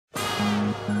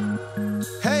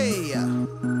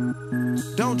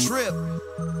trip,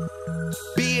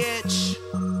 bitch.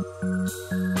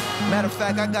 Matter of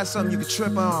fact, I got something you can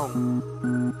trip on.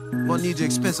 Gonna need your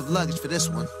expensive luggage for this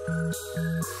one.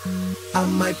 I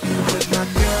might be with my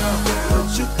girl,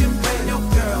 but you can bring your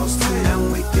girls too.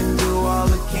 And we can do all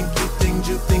the kinky things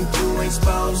you think you ain't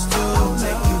supposed to. I'll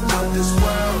take you out this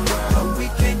world, but we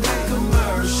can't get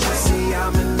commercial. See,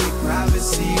 I'm in the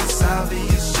privacy, it's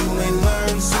obvious you ain't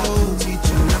learned, so I'll teach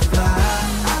you to fly.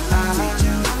 Teach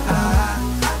you to fly.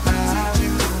 Teach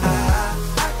you to fly.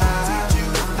 Teach you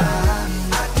to fly.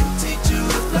 I can teach you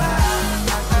to fly.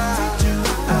 Teach you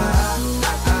to fly.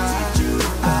 Teach you to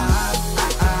fly.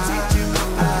 Teach you to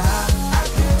fly. I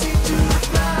can teach you to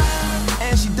fly.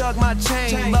 And she dug my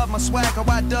chain, love my swag, how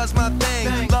I does my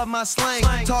thing, love my slang,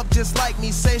 talk just like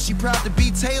me, say she proud to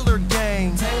be Taylor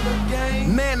Gang.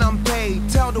 Man, I'm paid,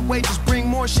 tell the waitress bring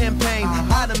more champagne.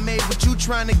 I done made what you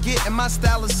trying to get, and my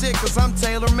style is sick, cause I'm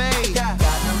tailor-made. Got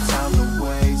no time to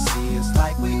waste, see, it's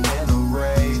like we in a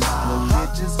race. No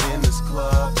bitches in this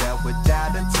club that would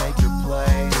die to take your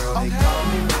place. Girl, they call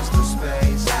me Mr.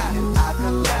 Space, and I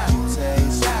can let you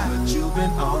taste, but you've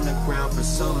been on the ground for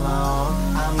so long.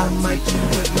 I might you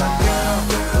with my girl,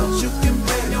 but you can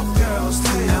bring your girls too.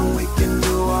 And we can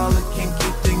do all the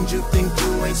kinky things you think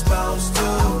you ain't supposed to.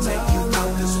 I'll take you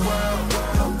out this world,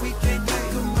 but we can't get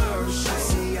commercial.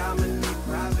 See, I'm in the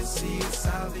privacy, it's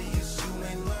obvious you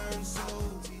ain't learned, so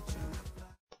teach you.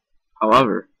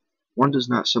 However, one does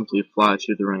not simply fly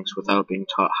through the ranks without being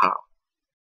taught how.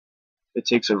 It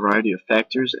takes a variety of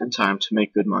factors and time to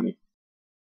make good money.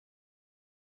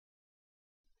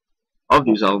 Of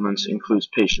these elements includes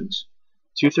patience.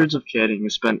 2/3 of caddying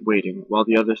is spent waiting, while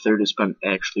the other third is spent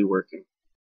actually working.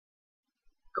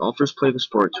 Golfers play the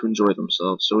sport to enjoy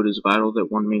themselves, so it is vital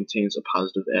that one maintains a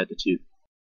positive attitude.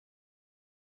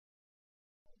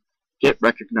 Get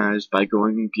recognized by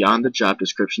going beyond the job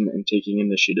description and taking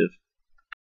initiative.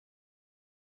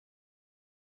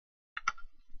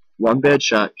 One bad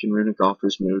shot can ruin a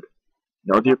golfer's mood.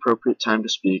 Know the appropriate time to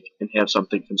speak and have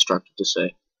something constructive to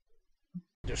say.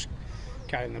 Just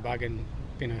carrying the bag and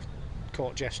being a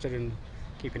court jester and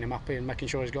keeping him happy and making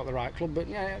sure he's got the right club. But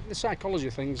yeah, the psychology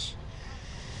of things,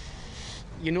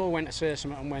 you know when to say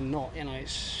something and when not.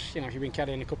 It's if you've been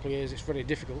caddying a couple of years, it's very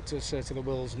difficult to say to the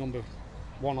world's number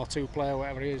 1 or 2 player,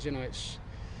 whatever it is. It's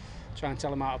try and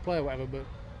tell them how to play or whatever. But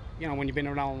when you've been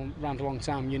around a long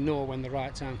time, you know when the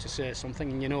right time to say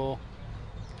something, and you know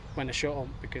when to shut up,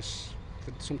 because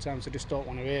sometimes they just don't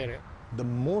want to hear it. The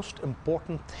most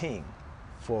important thing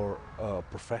for a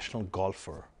professional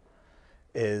golfer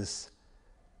is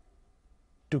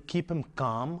to keep him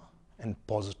calm and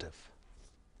positive,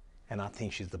 and I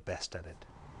think she's the best at it.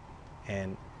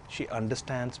 And she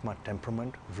understands my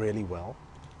temperament really well.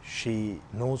 She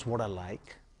knows what I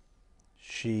like.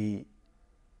 She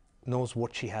knows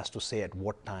what she has to say at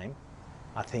what time.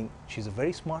 I think she's a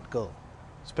very smart girl,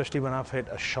 especially when I've hit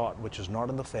a shot which is not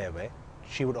in the fairway.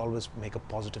 She would always make a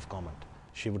positive comment.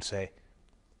 She would say,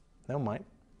 never mind,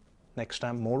 next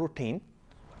time more routine,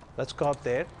 let's go out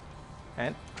there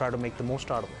and try to make the most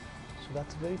out of it. So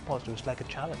that's very positive, it's like a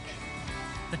challenge.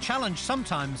 The challenge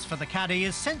sometimes for the caddy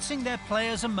is sensing their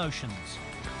players' emotions.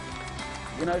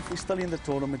 If we're still in the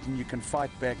tournament and you can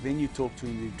fight back, then you talk to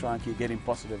him, you try and get him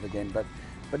positive again. But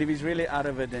if he's really out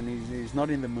of it and he's not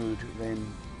in the mood,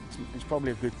 then it's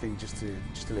probably a good thing just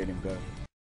to let him go.